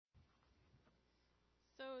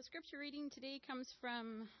Scripture reading today comes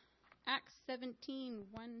from Acts 17,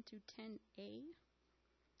 1 to 10a.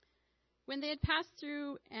 When they had passed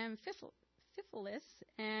through Amphipolis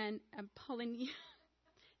and Apollonia,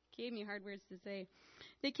 gave me hard words to say,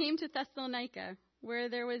 they came to Thessalonica, where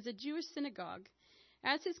there was a Jewish synagogue.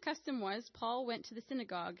 As his custom was, Paul went to the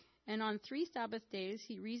synagogue, and on 3 Sabbath days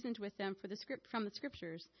he reasoned with them from the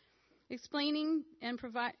Scriptures, explaining and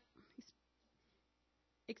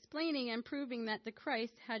proving that the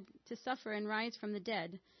Christ had to suffer and rise from the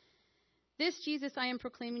dead. This Jesus I am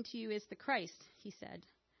proclaiming to you is the Christ, he said.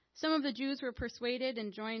 Some of the Jews were persuaded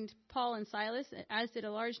and joined Paul and Silas, as did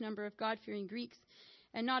a large number of God-fearing Greeks,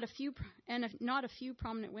 and not a few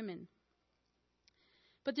prominent women.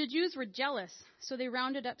 But the Jews were jealous, so they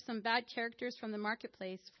rounded up some bad characters from the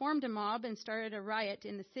marketplace, formed a mob, and started a riot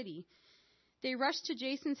in the city. They rushed to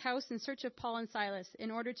Jason's house in search of Paul and Silas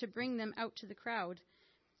in order to bring them out to the crowd.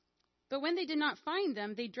 But when they did not find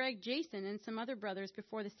them, they dragged Jason and some other brothers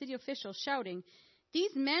before the city officials, shouting,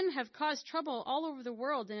 "These men have caused trouble all over the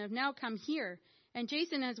world and have now come here, and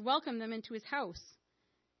Jason has welcomed them into his house.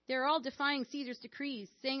 They are all defying Caesar's decrees,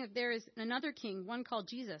 saying that there is another king, one called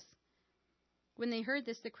Jesus." When they heard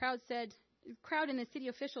this, the crowd and the city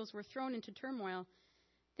officials were thrown into turmoil.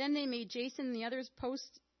 Then they made Jason and the others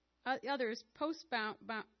post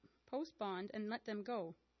bond and let them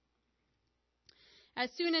go. As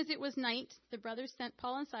soon as it was night, the brothers sent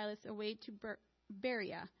Paul and Silas away to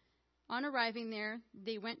Berea. On arriving there,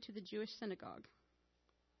 they went to the Jewish synagogue.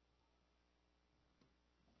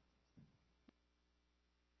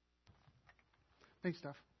 Thanks,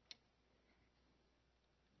 Steph.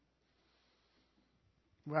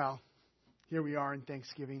 Well, here we are in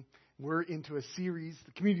Thanksgiving. We're into a series,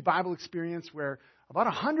 the Community Bible Experience, where about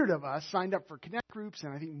 100 of us signed up for Connect groups,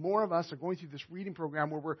 and I think more of us are going through this reading program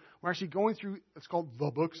where we're actually going through, it's called the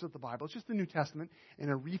books of the Bible. It's just the New Testament in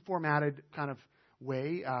a reformatted kind of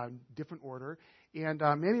way, different order. And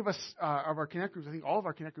many of us, of our Connect groups, I think all of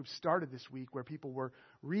our Connect groups started this week where people were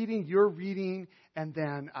reading, you're reading, and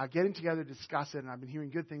then getting together to discuss it. And I've been hearing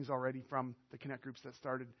good things already from the Connect groups that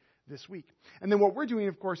started this week. And then what we're doing,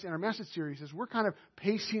 of course, in our message series is we're kind of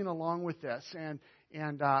pacing along with this and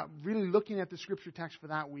really looking at the scripture text for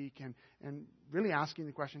that week and really asking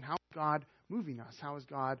the question, how is God moving us? How is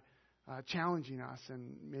God challenging us?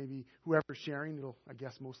 And maybe whoever's sharing, it'll, I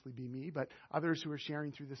guess, mostly be me, but others who are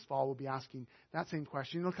sharing through this fall will be asking that same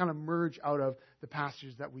question. It'll kind of merge out of the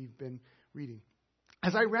passages that we've been reading.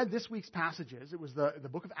 As I read this week's passages, it was the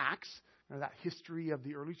book of Acts, that history of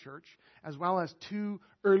the early church, as well as 2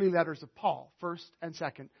 early letters of Paul, 1st and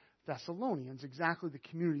 2nd Thessalonians, exactly the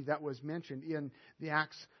community that was mentioned in the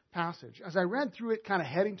Acts passage. As I read through it, kind of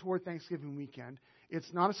heading toward Thanksgiving weekend,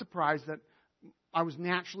 it's not a surprise that I was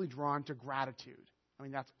naturally drawn to gratitude. I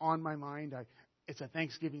mean, that's on my mind. It's a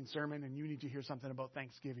Thanksgiving sermon, and you need to hear something about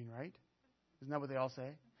Thanksgiving, right? Isn't that what they all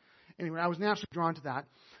say? Anyway, I was naturally drawn to that.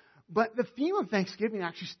 But the theme of Thanksgiving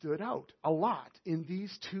actually stood out a lot in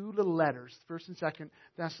these 2 little letters, 1st and 2nd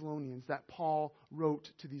Thessalonians, that Paul wrote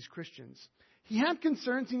to these Christians. He had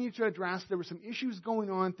concerns he needed to address. There were some issues going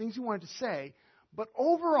on, things he wanted to say. But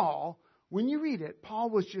overall, when you read it, Paul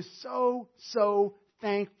was just so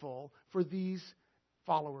thankful for these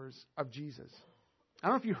followers of Jesus. I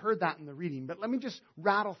don't know if you heard that in the reading, but let me just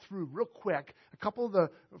rattle through real quick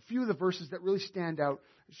a few of the verses that really stand out,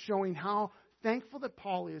 showing how thankful that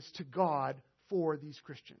Paul is to God for these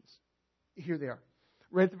Christians. Here they are.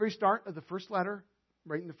 Right at the very start of the first letter,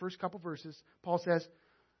 right in the first couple verses, Paul says,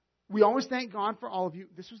 "We always thank God for all of you."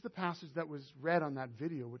 This was the passage that was read on that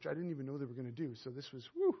video, which I didn't even know they were going to do. So this was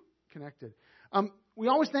connected. "We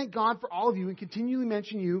always thank God for all of you and continually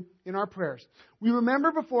mention you in our prayers. We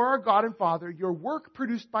remember before our God and Father your work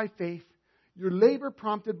produced by faith, your labor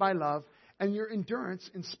prompted by love, and your endurance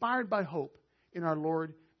inspired by hope in our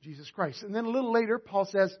Lord Jesus Christ." And then a little later, Paul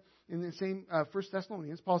says, in the same 1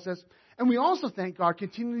 Thessalonians, Paul says, "And we also thank God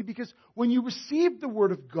continually because when you received the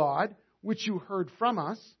word of God, which you heard from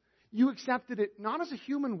us, you accepted it not as a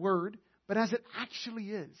human word, but as it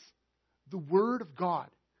actually is, the word of God,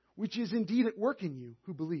 which is indeed at work in you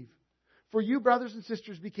who believe. For you, brothers and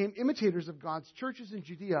sisters, became imitators of God's churches in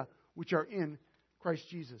Judea, which are in Christ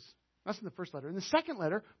Jesus." That's in the first letter. In the second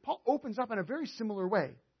letter, Paul opens up in a very similar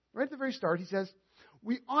way. Right at the very start, he says,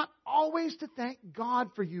 "We ought always to thank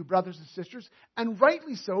God for you, brothers and sisters, and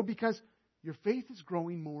rightly so, because your faith is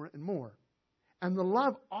growing more and more. And the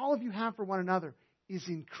love all of you have for one another is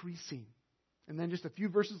increasing." And then just a few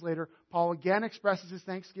verses later, Paul again expresses his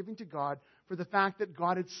thanksgiving to God for the fact that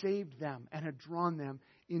God had saved them and had drawn them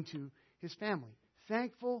into his family.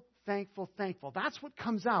 Thankful, thankful, thankful. That's what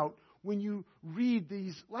comes out when you read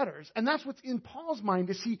these letters. And that's what's in Paul's mind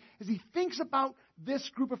as he thinks about this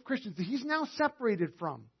group of Christians that he's now separated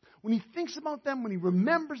from. When he thinks about them, when he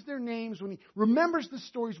remembers their names, when he remembers the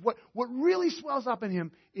stories, what really swells up in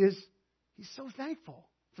him is he's so thankful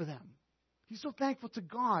for them. He's so thankful to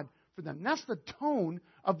God for them. And that's the tone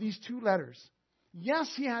of these two letters.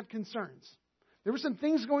 Yes, he had concerns. There were some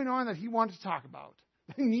things going on that he wanted to talk about,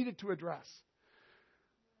 that he needed to address.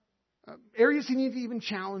 Areas he needed to even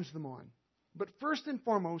challenge them on. But first and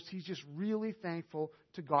foremost, he's just really thankful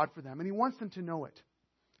to God for them. And he wants them to know it.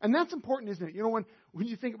 And that's important, isn't it? You know, when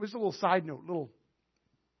you think, it was a little side note, little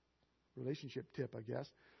relationship tip, I guess.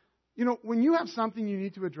 You know, when you have something you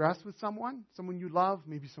need to address with someone you love,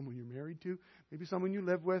 maybe someone you're married to, maybe someone you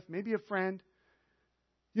live with, maybe a friend,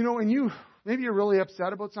 you know, and maybe you're really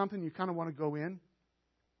upset about something, you kind of want to go in,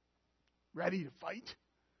 ready to fight.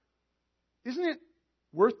 Isn't it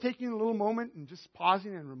worth taking a little moment and just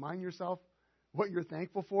pausing and remind yourself what you're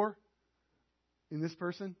thankful for in this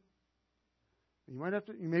person? You might have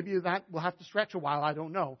to, maybe that will have to stretch a while, I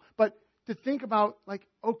don't know. But to think about, like,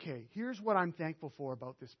 okay, here's what I'm thankful for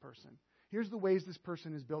about this person. Here's the ways this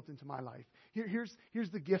person is built into my life. Here's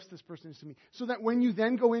the gifts this person is to me. So that when you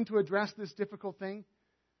then go in to address this difficult thing,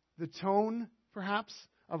 the tone, perhaps,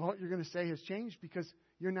 of what you're going to say has changed because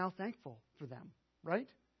you're now thankful for them, right?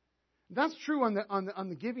 That's true on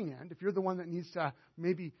the giving end. If you're the one that needs to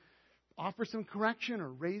maybe offer some correction or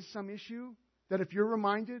raise some issue, that if you're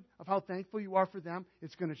reminded of how thankful you are for them,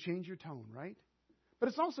 it's going to change your tone, right? But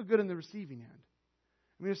it's also good in the receiving end.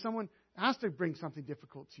 I mean, if someone has to bring something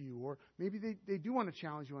difficult to you, or maybe they do want to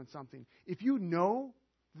challenge you on something, if you know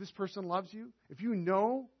this person loves you, if you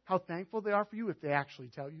know how thankful they are for you, if they actually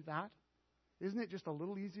tell you that, isn't it just a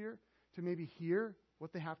little easier to maybe hear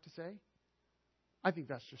what they have to say? I think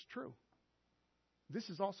that's just true. This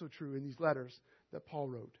is also true in these letters that Paul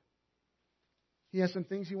wrote. He has some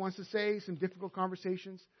things he wants to say, some difficult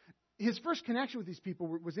conversations. His first connection with these people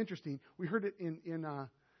was interesting. We heard it in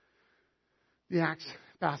the Acts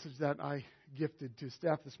passage that I gifted to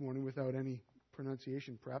Steph this morning without any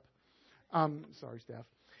pronunciation prep. Sorry, Steph.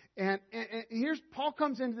 And here's Paul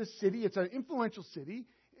comes into this city. It's an influential city.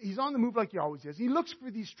 He's on the move like he always is. He looks for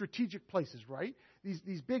these strategic places, right?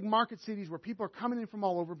 These big market cities where people are coming in from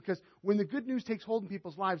all over, because when the good news takes hold in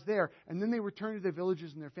people's lives there, and then they return to their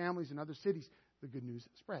villages and their families and other cities, the good news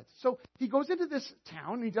spreads. So he goes into this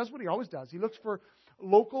town, and he does what he always does. He looks for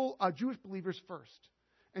local Jewish believers first,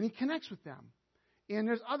 and he connects with them. And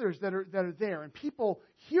there's others that are there, and people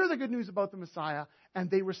hear the good news about the Messiah, and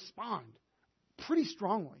they respond pretty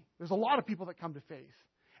strongly. There's a lot of people that come to faith.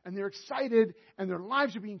 And they're excited, and their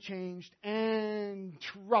lives are being changed, and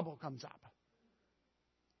trouble comes up.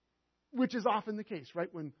 Which is often the case, right?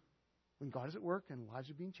 When God is at work and lives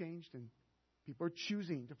are being changed and people are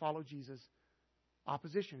choosing to follow Jesus,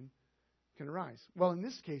 opposition can arise. Well, in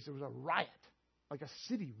this case, there was a riot, like a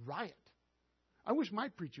city riot. I wish my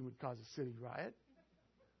preaching would cause a city riot.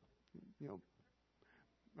 You know,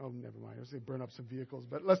 oh, never mind. I was going to burn up some vehicles,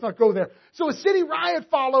 but let's not go there. So a city riot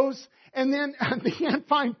follows, and then they can't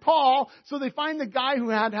find Paul, so they find the guy who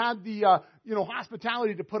had the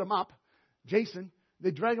hospitality to put him up, Jason. They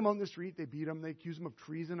drag him out in the street. They beat him. They accuse him of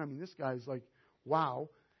treason. I mean, this guy's like, wow.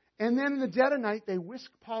 And then in the dead of night, they whisk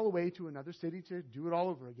Paul away to another city to do it all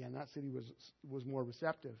over again. That city was more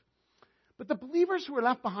receptive. But the believers who are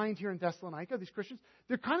left behind here in Thessalonica, these Christians,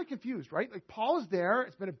 they're kind of confused, right? Like, Paul is there.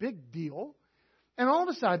 It's been a big deal. And all of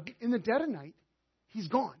a sudden, in the dead of night, he's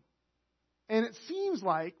gone. And it seems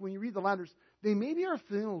like, when you read the letters, they maybe are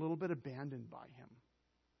feeling a little bit abandoned by him.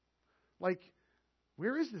 Like,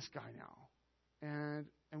 where is this guy now? And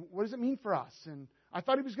what does it mean for us? And I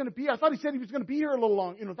thought he said he was going to be here a little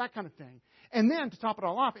long, that kind of thing. And then, to top it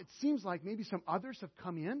all off, it seems like maybe some others have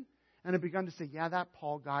come in and have begun to say, yeah, that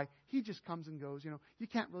Paul guy, he just comes and goes, you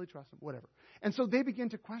can't really trust him, whatever. And so they begin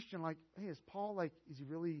to question, like, hey, is Paul, does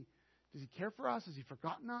he care for us? Has he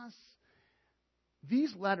forgotten us?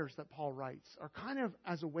 These letters that Paul writes are kind of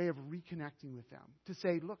as a way of reconnecting with them, to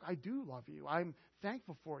say, look, I do love you. I'm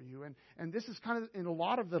thankful for you. And this is kind of, in a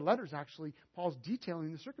lot of the letters, actually, Paul's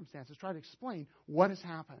detailing the circumstances, trying to explain what has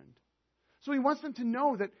happened. So he wants them to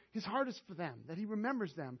know that his heart is for them, that he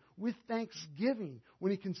remembers them with thanksgiving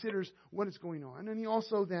when he considers what is going on. And he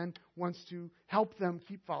also then wants to help them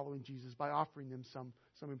keep following Jesus by offering them some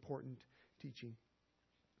important teaching.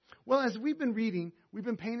 Well, as we've been reading, we've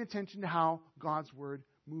been paying attention to how God's Word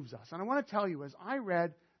moves us. And I want to tell you, as I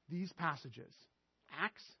read these passages,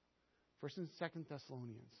 Acts, 1st and 2nd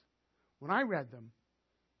Thessalonians, when I read them,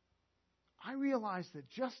 I realized that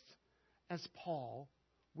just as Paul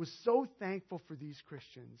was so thankful for these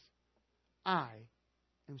Christians, I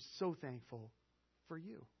am so thankful for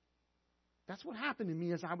you. That's what happened to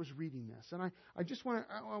me as I was reading this. And I just want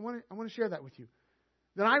to share that with you.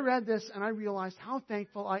 That I read this and I realized how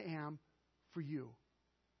thankful I am for you.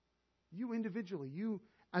 You individually, you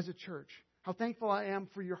as a church. How thankful I am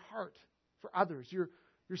for your heart, for others, your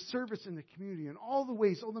service in the community, and all the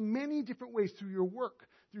ways, all the many different ways through your work,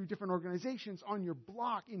 through different organizations, on your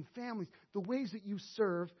block, in families, the ways that you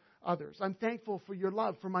serve others. I'm thankful for your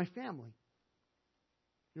love for my family,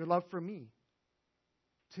 your love for me.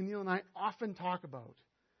 Tennille and I often talk about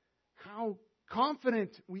how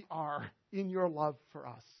confident we are in your love for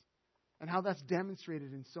us and how that's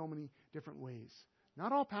demonstrated in so many different ways.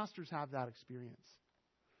 Not all pastors have that experience.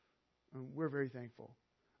 And we're very thankful.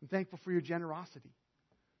 I'm thankful for your generosity,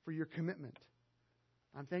 for your commitment.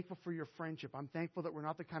 I'm thankful for your friendship. I'm thankful that we're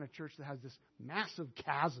not the kind of church that has this massive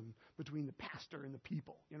chasm between the pastor and the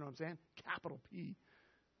people. You know what I'm saying? Capital P.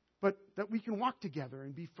 But that we can walk together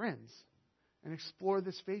and be friends and explore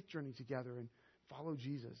this faith journey together and follow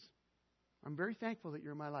Jesus. I'm very thankful that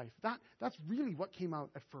you're in my life. That's really what came out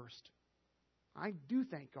at first. I do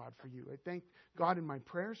thank God for you. I thank God in my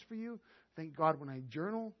prayers for you. Thank God when I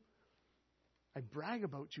journal. I brag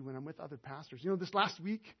about you when I'm with other pastors. You know, this last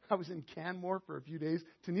week, I was in Canmore for a few days.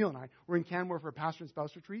 Tennille and I were in Canmore for a pastor and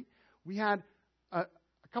spouse retreat. We had a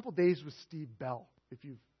couple days with Steve Bell, if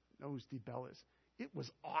you know who Steve Bell is. It was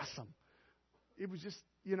awesome. It was just,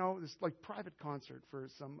 you know, this like private concert for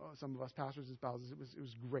some of us pastors and spouses. It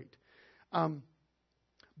was great.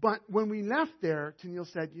 But when we left there, Tennille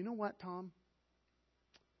said, "You know what, Tom?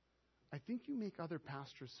 I think you make other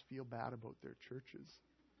pastors feel bad about their churches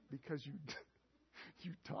because you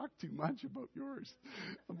talk too much about yours,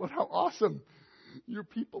 about how awesome your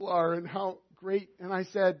people are and how great." And I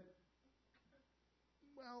said,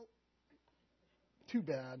 "Well, too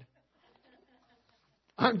bad.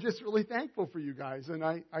 I'm just really thankful for you guys." And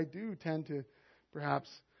I do tend to perhaps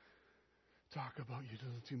talk about you a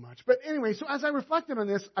little too much. But anyway, so as I reflected on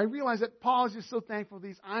this, I realized that Paul is just so thankful for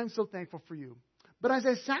these. I'm so thankful for you. But as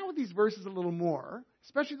I sat with these verses a little more,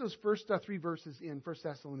 especially those first 3 verses in 1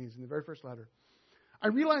 Thessalonians, in the very first letter, I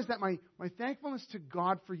realized that my thankfulness to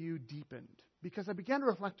God for you deepened. Because I began to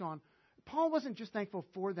reflect on, Paul wasn't just thankful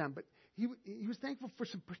for them, but he was thankful for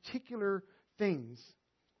some particular things.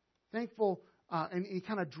 Thankful, and he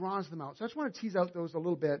kind of draws them out. So I just want to tease out those a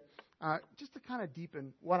little bit, just to kind of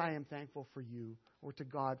deepen what I am thankful for you, or to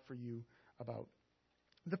God for you about.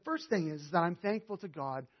 The first thing is that I'm thankful to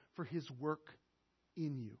God for his work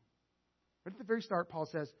in you. Right at the very start, Paul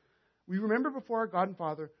says, "We remember before our God and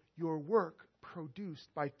Father your work produced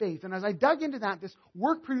by faith." And as I dug into that, this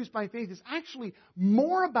work produced by faith is actually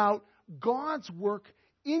more about God's work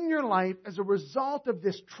in your life as a result of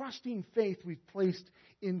this trusting faith we've placed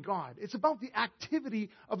in God. It's about the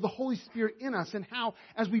activity of the Holy Spirit in us and how,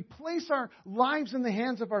 as we place our lives in the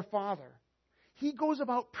hands of our Father, he goes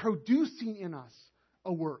about producing in us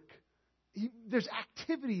a work. There's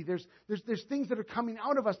activity, there's things that are coming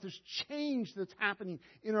out of us, there's change that's happening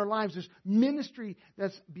in our lives, there's ministry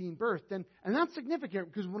that's being birthed. And that's significant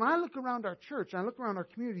because when I look around our church, I look around our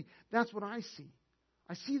community, that's what I see.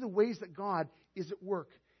 I see the ways that God is at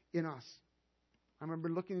work in us. I remember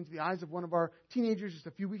looking into the eyes of one of our teenagers just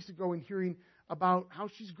a few weeks ago and hearing about how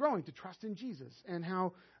she's growing to trust in Jesus and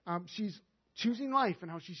how she's choosing life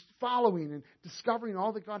and how she's following and discovering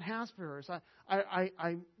all that God has for her. So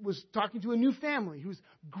I was talking to a new family who's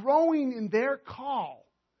growing in their call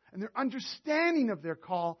and their understanding of their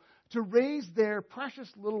call to raise their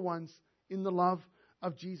precious little ones in the love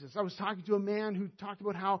of Jesus. I was talking to a man who talked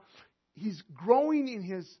about how he's growing in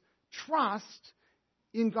his trust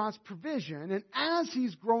in God's provision. And as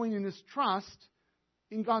he's growing in his trust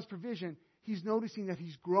in God's provision, he's noticing that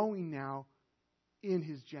he's growing now in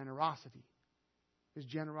his generosity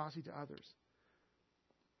to others.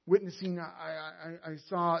 Witnessing, I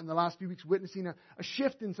saw in the last few weeks, witnessing a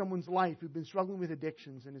shift in someone's life who'd been struggling with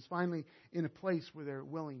addictions and is finally in a place where they're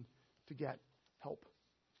willing to get help.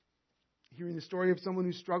 Hearing the story of someone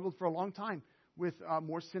who struggled for a long time with a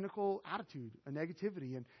more cynical attitude, a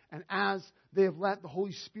negativity. And as they have let the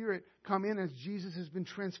Holy Spirit come in, as Jesus has been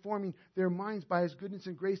transforming their minds by his goodness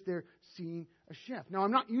and grace, they're seeing a shift. Now,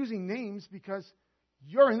 I'm not using names because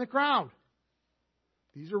you're in the crowd.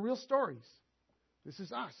 These are real stories. This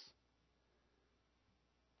is us.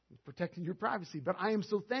 It's protecting your privacy. But I am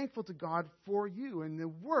so thankful to God for you and the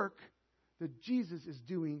work that Jesus is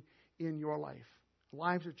doing in your life.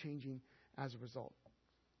 Lives are changing as a result.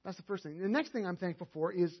 That's the first thing. The next thing I'm thankful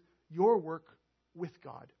for is your work with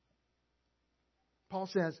God. Paul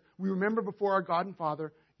says, "We remember before our God and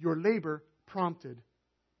Father your labor prompted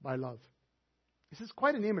by love." This is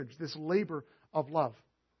quite an image, this labor of love.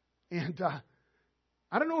 And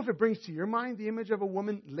I don't know if it brings to your mind the image of a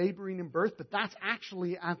woman laboring in birth, but that's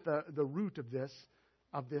actually at the root of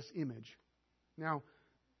this image. Now,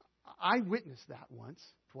 I witnessed that once,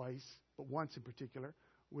 twice, but once in particular,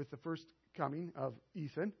 with the first coming of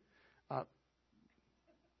Ethan,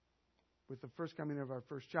 with the first coming of our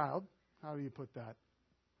first child. How do you put that?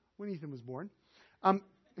 When Ethan was born.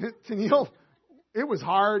 Tennille, it was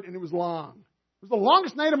hard and it was long. It was the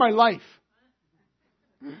longest night of my life.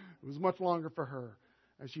 It was much longer for her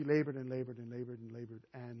as she labored and labored and labored and labored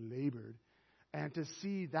and labored. And to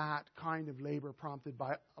see that kind of labor prompted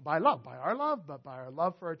by love, by our love, but by our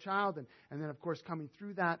love for our child. And then, of course, coming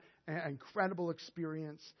through that incredible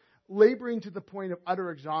experience, laboring to the point of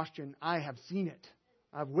utter exhaustion. I have seen it.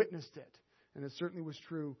 I've witnessed it. And it certainly was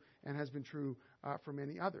true and has been true for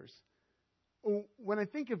many others. When I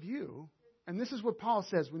think of you, and this is what Paul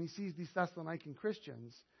says when he sees these Thessalonican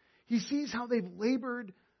Christians, he sees how they've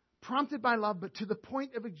labored, prompted by love, but to the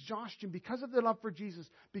point of exhaustion because of their love for Jesus,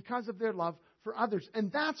 because of their love for others.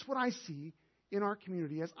 And that's what I see in our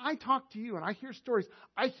community. As I talk to you and I hear stories,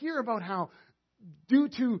 I hear about how, due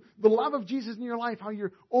to the love of Jesus in your life, how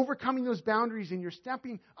you're overcoming those boundaries and you're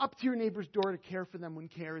stepping up to your neighbor's door to care for them when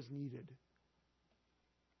care is needed.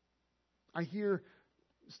 I hear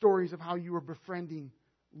stories of how you are befriending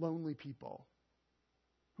lonely people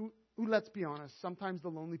who, let's be honest, sometimes the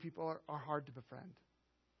lonely people are hard to befriend.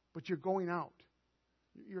 But you're going out.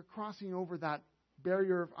 You're crossing over that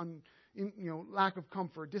barrier of lack of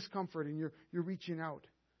comfort, discomfort, and you're reaching out.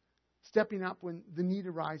 Stepping up when the need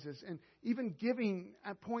arises, and even giving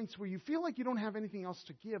at points where you feel like you don't have anything else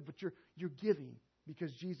to give, but you're giving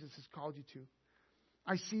because Jesus has called you to.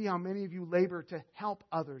 I see how many of you labor to help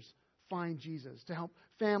others find Jesus, to help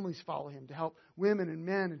families follow Him, to help women and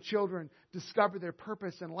men and children discover their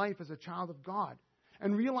purpose in life as a child of God.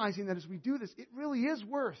 And realizing that as we do this, it really is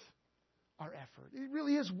worth our effort. It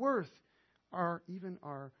really is worth even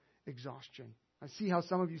our exhaustion. I see how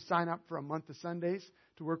some of you sign up for a month of Sundays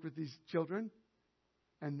to work with these children.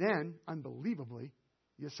 And then, unbelievably,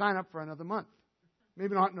 you sign up for another month.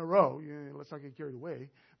 Maybe not in a row. Let's not get carried away.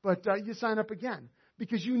 But you sign up again.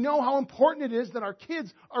 Because you know how important it is that our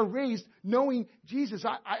kids are raised knowing Jesus.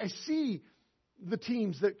 I see the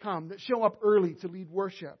teams that come, that show up early to lead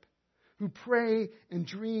worship, who pray and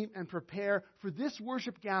dream and prepare for this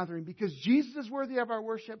worship gathering because Jesus is worthy of our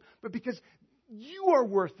worship, but because you are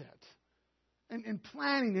worth it. And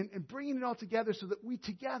planning and bringing it all together so that we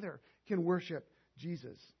together can worship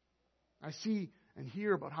Jesus. I see and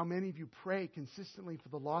hear about how many of you pray consistently for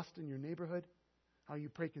the lost in your neighborhood, how you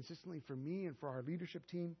pray consistently for me and for our leadership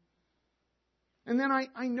team. And then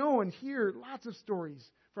I know and hear lots of stories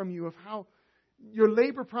from you of how your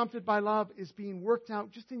labor prompted by love is being worked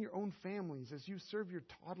out just in your own families as you serve your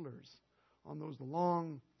toddlers on those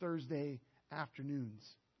long Thursday afternoons.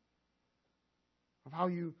 Of how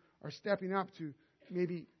you are stepping up to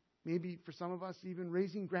maybe for some of us even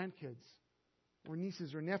raising grandkids or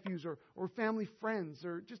nieces or nephews or family friends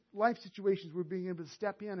or just life situations we're being able to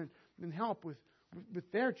step in and help with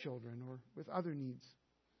their children or with other needs.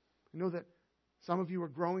 I know that some of you are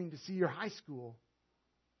growing to see your high school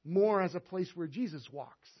more as a place where Jesus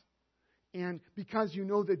walks. And because you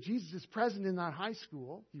know that Jesus is present in that high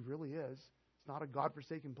school, He really is. It's not a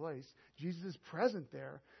God-forsaken place. Jesus is present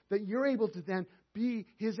there. That you're able to then be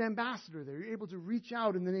His ambassador there. You're able to reach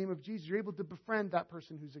out in the name of Jesus. You're able to befriend that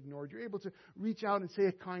person who's ignored. You're able to reach out and say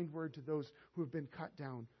a kind word to those who have been cut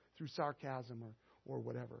down through sarcasm or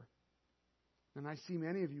whatever. And I see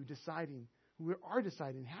many of you deciding, who are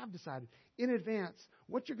deciding, have decided in advance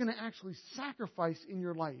what you're going to actually sacrifice in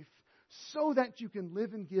your life so that you can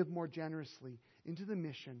live and give more generously into the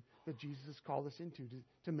mission that Jesus has called us into,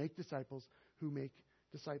 to make disciples who make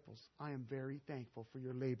disciples. I am very thankful for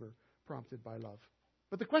your labor prompted by love.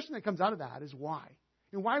 But the question that comes out of that is why?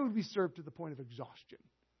 And why would we serve to the point of exhaustion?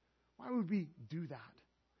 Why would we do that?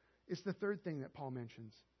 It's the third thing that Paul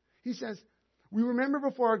mentions. He says, we remember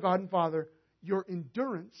before our God and Father your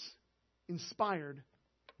endurance inspired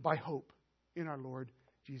by hope in our Lord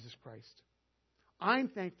Jesus Christ. I'm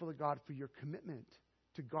thankful to God for your commitment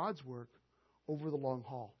to God's work over the long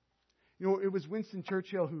haul. You know, it was Winston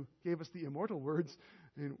Churchill who gave us the immortal words,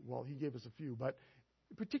 and well, he gave us a few, but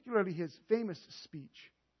particularly his famous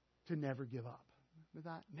speech to never give up. With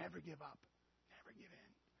that, never give up, never give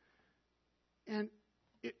in. And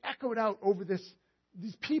it echoed out over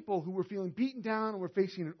these people who were feeling beaten down and were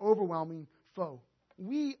facing an overwhelming foe.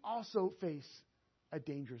 We also face a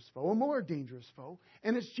dangerous foe, a more dangerous foe.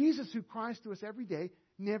 And it's Jesus who cries to us every day,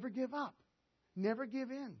 never give up, never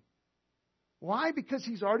give in. Why? Because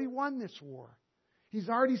He's already won this war. He's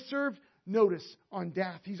already served notice on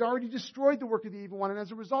death. He's already destroyed the work of the evil one. And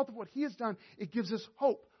as a result of what he has done, it gives us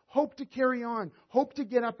hope. Hope to carry on. Hope to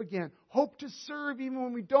get up again. Hope to serve even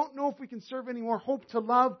when we don't know if we can serve anymore. Hope to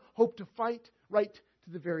love. Hope to fight right to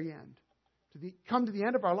the very end. Come to the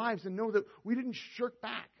end of our lives and know that we didn't shirk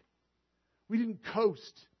back. We didn't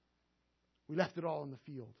coast. We left it all in the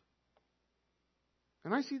field.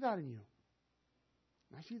 And I see that in you.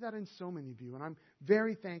 I see that in so many of you. And I'm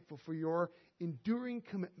very thankful for your enduring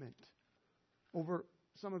commitment over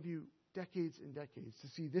some of you decades and decades to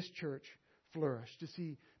see this church flourish, to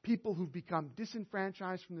see people who've become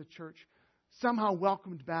disenfranchised from the church somehow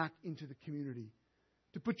welcomed back into the community,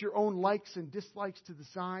 to put your own likes and dislikes to the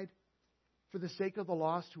side for the sake of the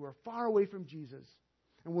lost who are far away from Jesus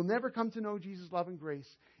and will never come to know Jesus' love and grace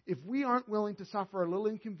if we aren't willing to suffer a little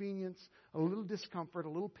inconvenience, a little discomfort, a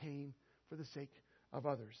little pain for the sake of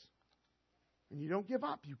others. And you don't give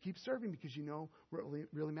up. You keep serving because you know what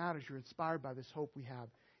really matters. You're inspired by this hope we have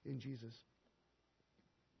in Jesus.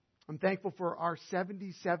 I'm thankful for our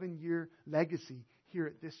 77-year legacy here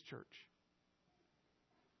at this church.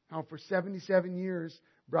 How for 77 years,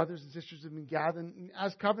 brothers and sisters have been gathering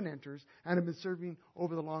as covenanters and have been serving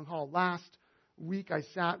over the long haul. Last week, I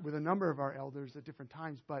sat with a number of our elders at different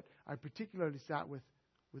times, but I particularly sat with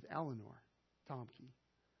Eleanor Tomke,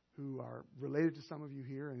 who are related to some of you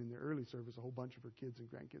here, and in the early service, a whole bunch of her kids and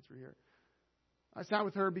grandkids were here. I sat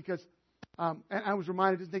with her because, and I was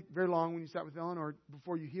reminded, it doesn't take very long when you sat with Eleanor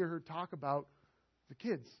before you hear her talk about the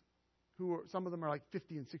kids, who are, some of them are like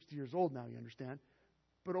 50 and 60 years old now, you understand.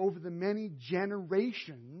 But over the many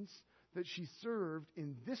generations that she served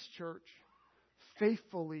in this church,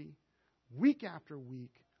 faithfully, week after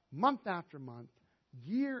week, month after month,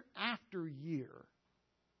 year after year,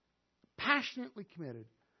 passionately committed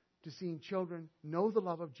to seeing children know the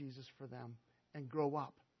love of Jesus for them and grow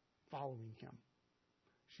up following Him.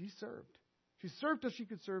 She served. She served till she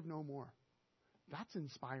could serve no more. That's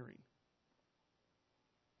inspiring.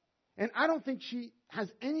 And I don't think she has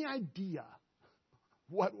any idea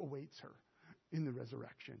what awaits her in the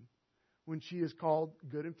resurrection when she is called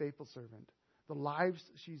good and faithful servant, the lives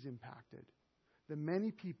she's impacted, the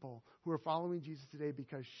many people who are following Jesus today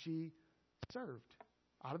because she served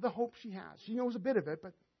out of the hope she has. She knows a bit of it,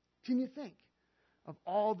 but can you think of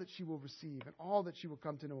all that she will receive and all that she will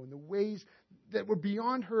come to know and the ways that were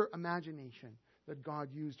beyond her imagination that God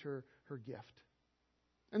used her gift?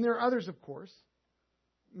 And there are others, of course.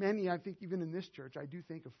 Many, I think, even in this church, I do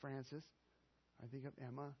think of Francis. I think of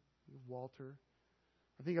Emma, I think of Walter.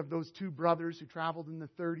 I think of those two brothers who traveled in the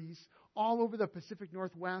 30s all over the Pacific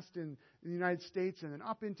Northwest in the United States and then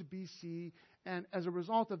up into BC. And as a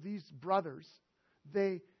result of these brothers,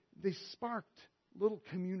 they sparked little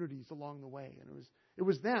communities along the way. And it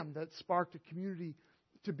was them that sparked a community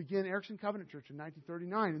to begin Erickson Covenant Church in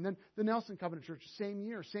 1939. And then the Nelson Covenant Church, same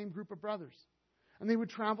year, same group of brothers. And they would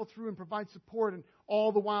travel through and provide support and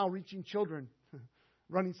all the while reaching children,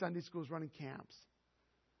 running Sunday schools, running camps.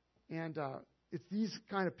 And it's these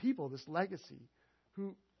kind of people, this legacy,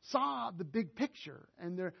 who saw the big picture.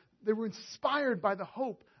 And they were inspired by the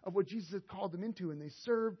hope of what Jesus had called them into. And they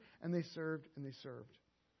served, and they served, and they served.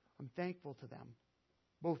 I'm thankful to them,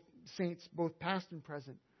 both saints, both past and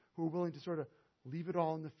present, who are willing to sort of leave it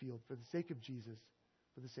all in the field for the sake of Jesus,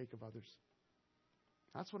 for the sake of others.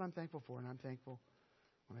 That's what I'm thankful for, and I'm thankful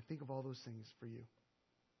when I think of all those things for you,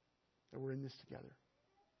 that we're in this together,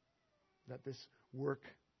 that this work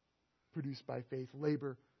produced by faith,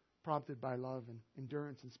 labor prompted by love, and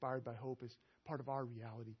endurance inspired by hope is part of our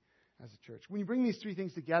reality as a church. When you bring these three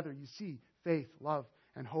things together, you see faith, love,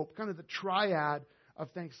 and hope, kind of the triad of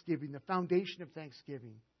thanksgiving, the foundation of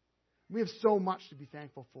thanksgiving. We have so much to be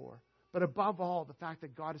thankful for, but above all, the fact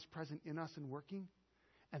that God is present in us and working,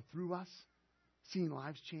 and through us, seeing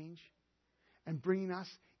lives change, and bringing us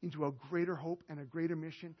into a greater hope and a greater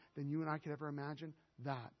mission than you and I could ever imagine.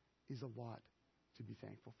 That is a lot to be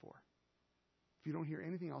thankful for. If you don't hear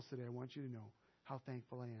anything else today, I want you to know how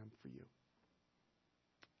thankful I am for you.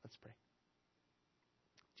 Let's pray.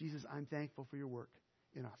 Jesus, I'm thankful for your work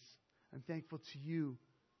in us. I'm thankful to you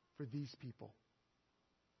for these people,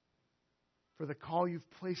 for the call you've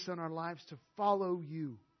placed on our lives to follow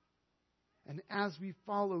you. And as we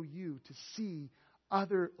follow you, to see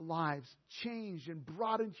other lives changed and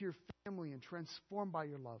brought into your family and transformed by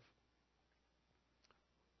your love.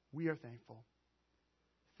 We are thankful.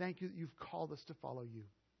 Thank you that you've called us to follow you.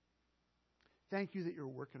 Thank you that you're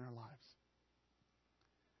working our lives.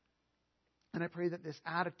 And I pray that this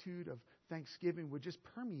attitude of thanksgiving would just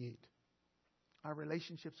permeate our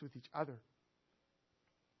relationships with each other,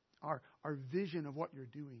 our vision of what you're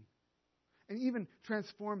doing, and even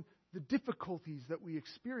transform the difficulties that we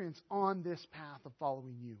experience on this path of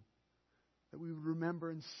following you. That we would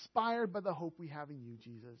remember, inspired by the hope we have in you,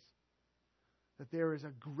 Jesus, that there is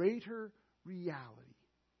a greater reality,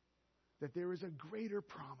 that there is a greater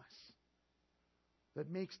promise that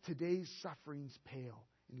makes today's sufferings pale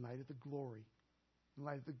in light of the glory, in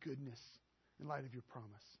light of the goodness, in light of your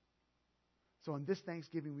promise. So on this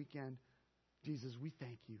Thanksgiving weekend, Jesus, we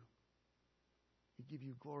thank you. We give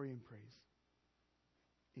you glory and praise.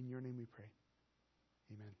 In your name we pray.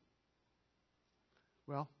 Amen.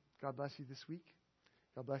 Well, God bless you this week.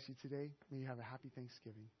 God bless you today. May you have a happy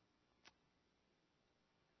Thanksgiving.